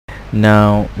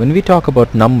Now when we talk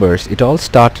about numbers, it all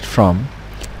started from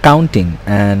counting,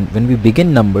 and when we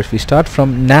begin numbers we start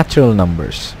from natural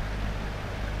numbers.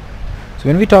 So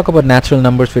when we talk about natural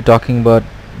numbers, we're talking about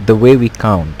the way we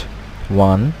count: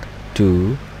 1,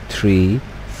 2, 3,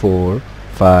 4,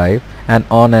 5, and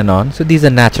on. So these are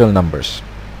natural numbers.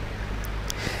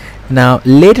 Now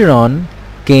later on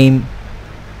came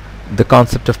the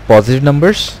concept of positive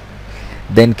numbers,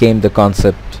 then came the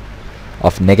concept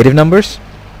of negative numbers.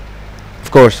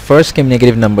 Of course, first came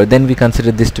negative number, then we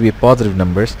considered this to be positive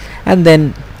numbers, and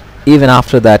then even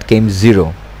after that came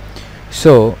 0.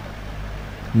 So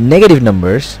negative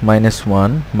numbers,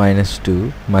 -1,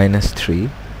 -2, -3,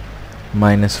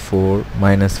 -4,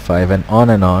 -5, and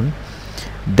on,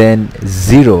 then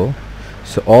 0.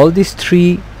 So all these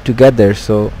three together,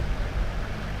 so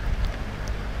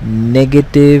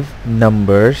negative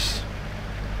numbers,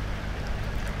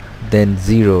 then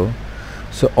 0.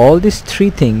 So all these three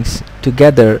things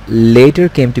together later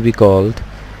came to be called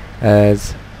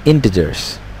as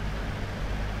integers.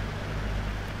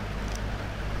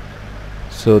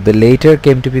 So the later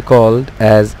came to be called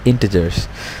as integers.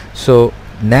 So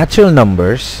natural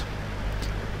numbers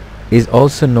is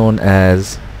also known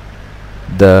as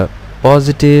the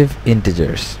positive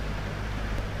integers,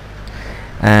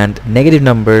 and negative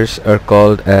numbers are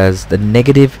called as the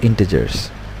negative integers.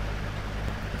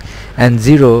 And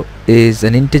 0 is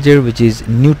an integer which is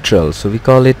neutral, so we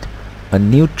call it a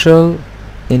neutral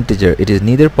integer. It is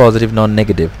neither positive nor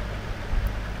negative.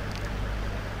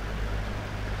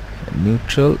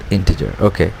 Neutral integer.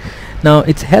 Okay, now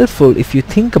it's helpful if you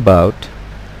think about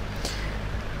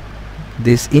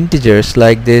these integers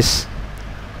like this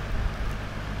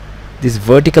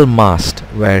vertical mast,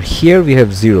 where here we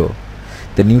have 0,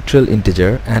 the neutral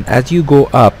integer, and as you go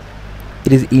up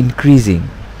it is increasing.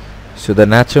 So the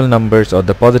natural numbers, or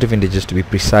the positive integers to be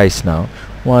precise now,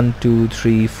 1, 2,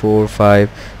 3, 4, 5,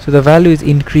 so the value is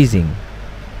increasing.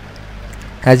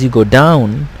 As you go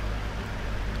down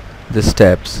the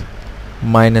steps,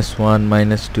 -1,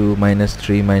 -2,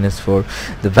 -3, -4,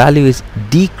 the value is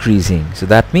decreasing. So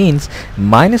that means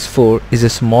 -4 is a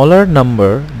smaller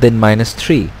number than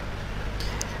 -3.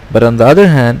 But on the other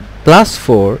hand,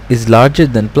 +4 is larger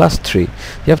than +3.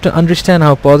 You have to understand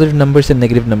how positive numbers and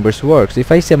negative numbers work. So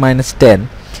if I say -10,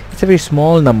 it's a very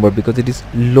small number because it is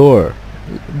lower,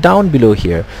 down below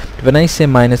here. But when I say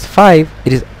 -5,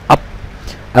 it is up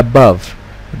above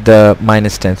the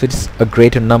 -10, so it's a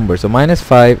greater number. So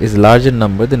 -5 is a larger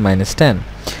number than -10.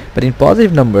 But in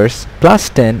positive numbers,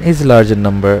 +10 is a larger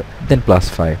number than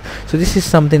 +5. So this is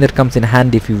something that comes in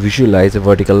handy if you visualize a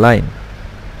vertical line.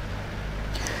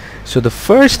 So the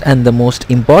first and the most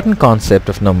important concept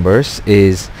of numbers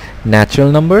is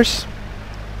natural numbers,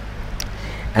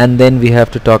 and then we have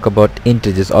to talk about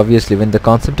integers. Obviously when the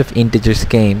concept of integers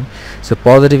came, so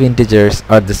positive integers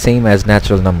are the same as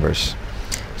natural numbers,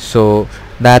 so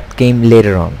that came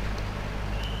later on.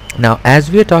 Now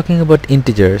as we are talking about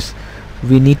integers,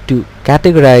 we need to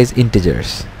categorize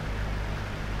integers.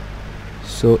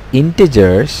 So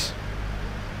integers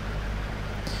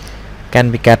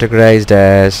can be categorized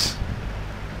as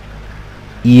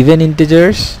even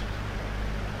integers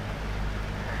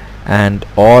and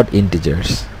odd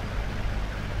integers.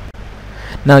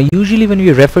 Now usually when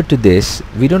we refer to this,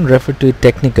 we don't refer to it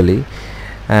technically,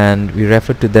 and we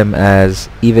refer to them as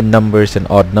even numbers and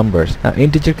odd numbers. Now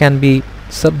integer can be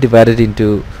subdivided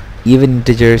into even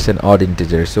integers and odd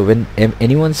integers. So when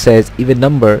anyone says even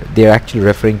number, they are actually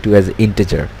referring to as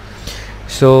integer.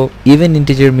 So even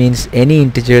integer means any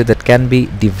integer that can be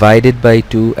divided by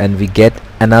 2 and we get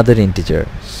another integer.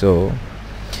 So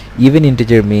even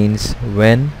integer means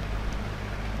when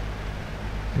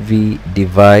we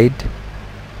divide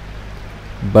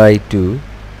by 2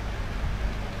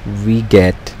 we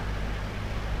get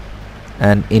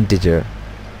an integer,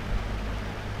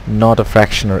 not a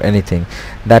fraction or anything.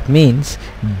 That means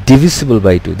divisible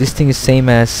by 2. This thing is same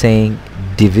as saying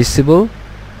divisible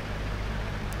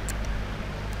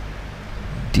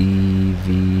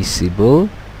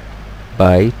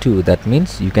by 2. That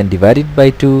means you can divide it by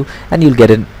 2 and you'll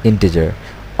get an integer.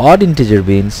 Odd integer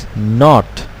means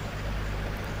not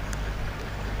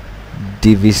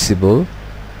divisible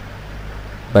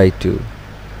by 2.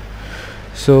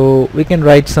 So we can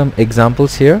write some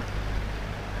examples here.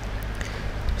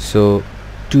 So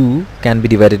 2 can be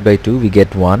divided by 2, we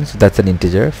get 1, so that's an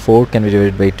integer. 4 can be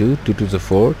divided by 2, 2 2s are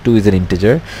 4, 2 is an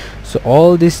integer. So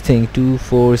all these things, 2,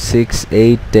 4, 6,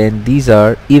 8, 10, these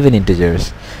are even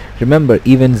integers. Remember,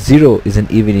 even 0 is an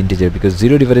even integer because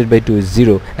 0 divided by 2 is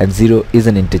 0 and 0 is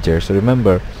an integer. So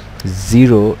remember,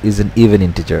 0 is an even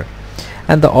integer.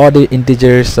 and the odd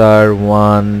integers are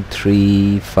 1,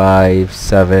 3, 5,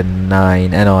 7,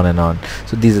 9, and on and on.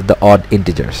 So these are the odd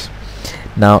integers.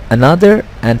 Now another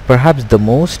and perhaps the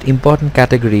most important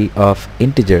category of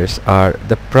integers are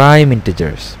the prime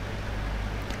integers.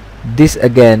 This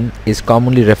again is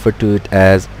commonly referred to it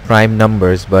as prime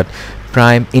numbers, but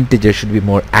prime integer should be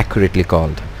more accurately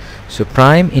called. So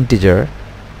prime integer,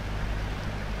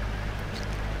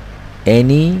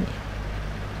 any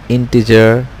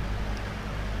integer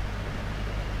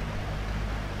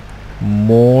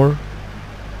more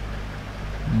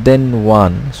than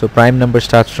 1, so prime number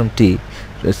starts from 2,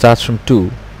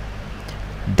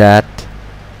 that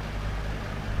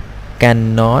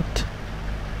cannot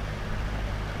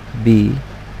be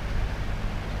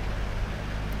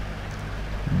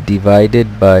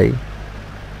divided by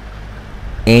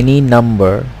any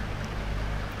number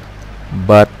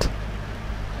but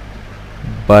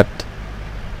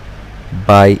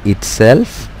by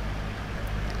itself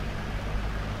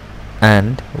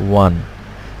and 1.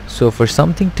 So for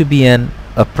something to be a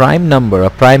prime number,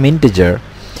 a prime integer,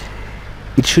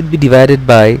 it should be divided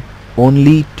by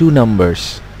only two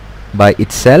numbers, by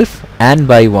itself and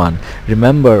by 1.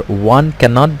 Remember, 1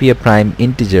 cannot be a prime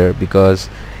integer because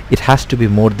it has to be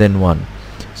more than 1.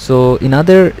 So in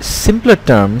other simpler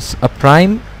terms, a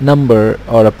prime number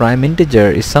or a prime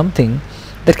integer is something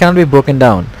that can be broken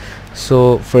down.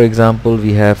 So for example,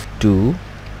 we have 2,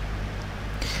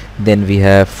 then we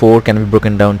have 4 can be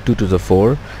broken down 2 to the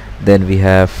 4, then we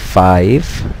have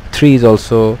 5, 3 is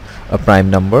also a prime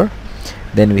number,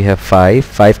 then we have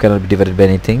 5 cannot be divided by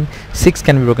anything, 6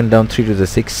 can be broken down 3 to the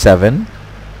 6, 7,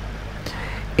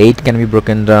 8 can be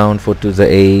broken down 4 to the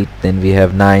 8, then we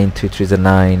have 9, 3 to the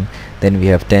 9, then we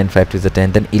have 10, 5 to the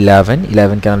 10, then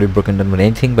 11 cannot be broken down by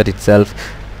anything but itself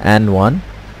and 1,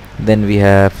 then we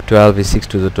have 12 is 6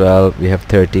 to the 12, we have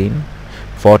 13,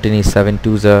 14 is 7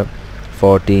 to the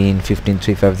 14, 15,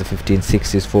 3, 5 the 15,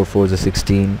 6 is 4, 4 is the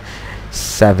 16,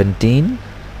 17,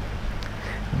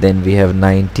 then we have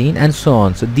 19, and so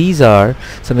on. So these are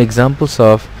some examples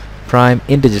of prime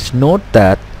integers. Note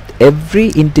that every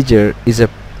integer is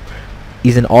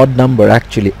an odd number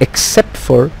actually, except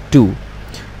for 2.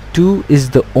 2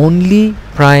 is the only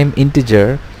prime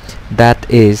integer that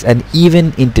is an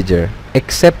even integer.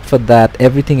 Except for that,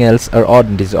 everything else are odd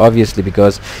integers, obviously,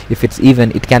 because if it's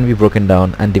even, it can be broken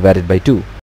down and divided by 2.